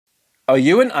Are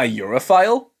you an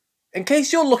aerophile? In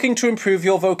case you're looking to improve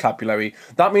your vocabulary,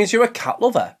 that means you're a cat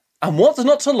lover. And what's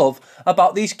not to love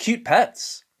about these cute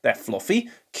pets? They're fluffy,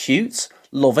 cute,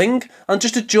 loving, and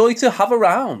just a joy to have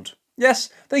around. Yes,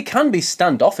 they can be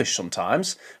standoffish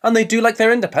sometimes, and they do like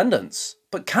their independence,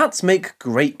 but cats make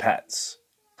great pets.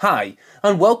 Hi,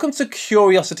 and welcome to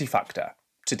Curiosity Factor.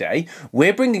 Today,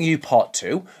 we're bringing you part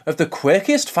 2 of the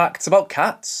quirkiest facts about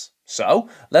cats. So,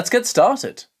 let's get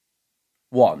started.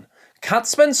 1.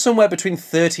 Cats spend somewhere between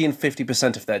 30 and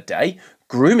 50% of their day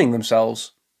grooming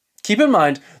themselves. Keep in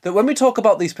mind that when we talk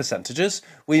about these percentages,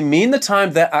 we mean the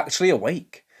time they're actually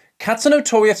awake. Cats are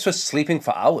notorious for sleeping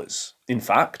for hours. In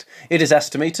fact, it is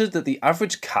estimated that the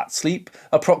average cat sleeps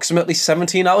approximately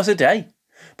 17 hours a day.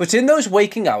 But in those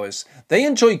waking hours, they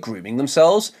enjoy grooming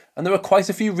themselves, and there are quite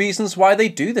a few reasons why they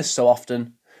do this so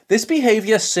often. This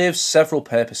behaviour serves several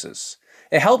purposes.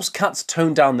 It helps cats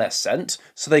tone down their scent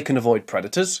so they can avoid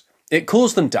predators. It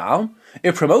cools them down,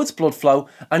 it promotes blood flow,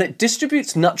 and it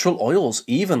distributes natural oils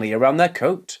evenly around their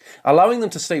coat, allowing them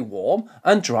to stay warm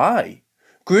and dry.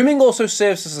 Grooming also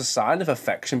serves as a sign of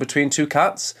affection between two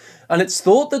cats, and it's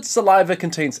thought that saliva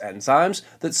contains enzymes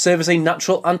that serve as a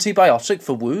natural antibiotic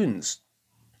for wounds.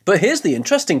 But here's the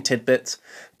interesting tidbit.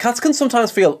 Cats can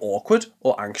sometimes feel awkward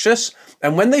or anxious,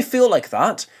 and when they feel like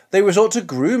that, they resort to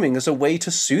grooming as a way to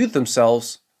soothe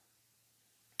themselves.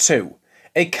 2.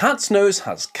 A cat's nose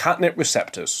has catnip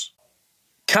receptors.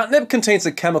 Catnip contains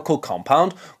a chemical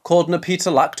compound called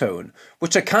napetolactone,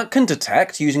 which a cat can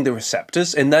detect using the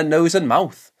receptors in their nose and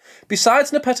mouth.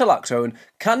 Besides napetolactone,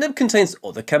 catnip contains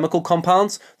other chemical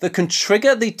compounds that can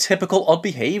trigger the typical odd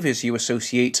behaviours you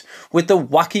associate with the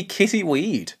wacky kitty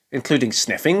weed, including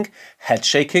sniffing, head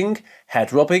shaking,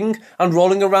 head rubbing, and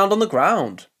rolling around on the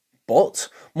ground. But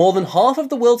more than half of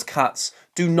the world's cats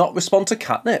do not respond to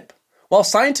catnip. While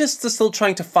scientists are still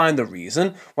trying to find the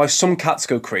reason why some cats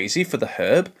go crazy for the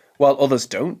herb, while others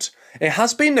don't, it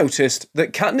has been noticed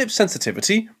that catnip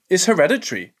sensitivity is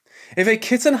hereditary. If a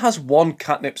kitten has one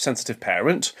catnip-sensitive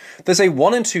parent, there's a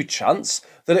 1 in 2 chance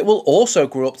that it will also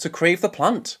grow up to crave the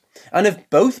plant. And if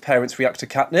both parents react to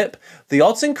catnip, the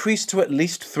odds increase to at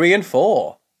least 3 in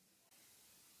 4.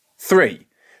 3.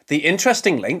 The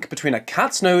interesting link between a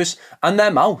cat's nose and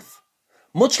their mouth.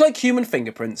 Much like human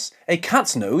fingerprints, a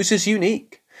cat's nose is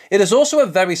unique. It is also a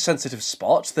very sensitive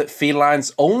spot that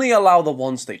felines only allow the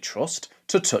ones they trust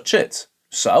to touch it.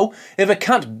 So, if a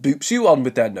cat boops you on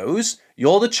with their nose,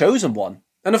 you're the chosen one.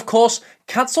 And of course,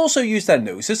 cats also use their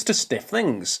noses to sniff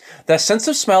things, their sense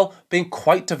of smell being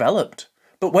quite developed.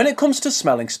 But when it comes to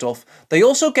smelling stuff, they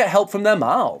also get help from their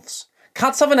mouths.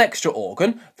 Cats have an extra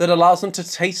organ that allows them to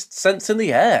taste scents in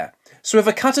the air. So if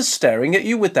a cat is staring at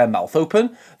you with their mouth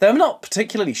open, they're not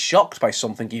particularly shocked by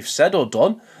something you've said or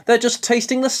done, they're just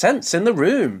tasting the scents in the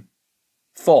room.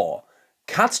 4.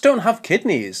 Cats don't have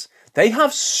kidneys, they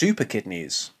have super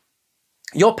kidneys.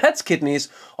 Your pet's kidneys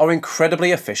are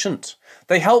incredibly efficient.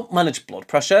 They help manage blood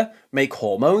pressure, make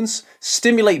hormones,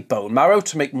 stimulate bone marrow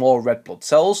to make more red blood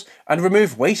cells, and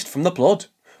remove waste from the blood.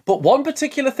 But one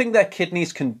particular thing their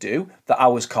kidneys can do that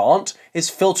ours can't is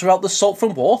filter out the salt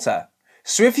from water.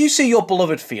 So if you see your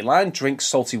beloved feline drink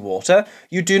salty water,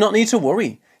 you do not need to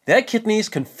worry. Their kidneys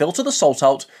can filter the salt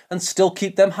out and still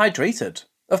keep them hydrated.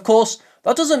 Of course,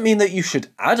 that doesn't mean that you should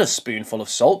add a spoonful of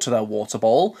salt to their water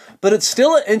bowl, but it's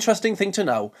still an interesting thing to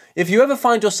know if you ever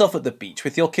find yourself at the beach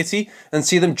with your kitty and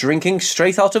see them drinking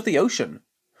straight out of the ocean.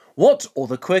 What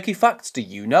other quirky facts do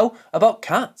you know about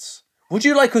cats? Would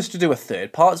you like us to do a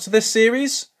third part to this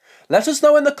series? Let us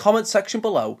know in the comment section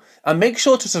below, and make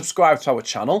sure to subscribe to our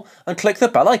channel and click the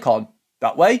bell icon.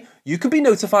 That way, you can be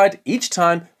notified each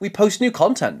time we post new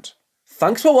content.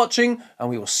 Thanks for watching, and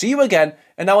we will see you again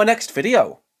in our next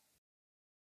video.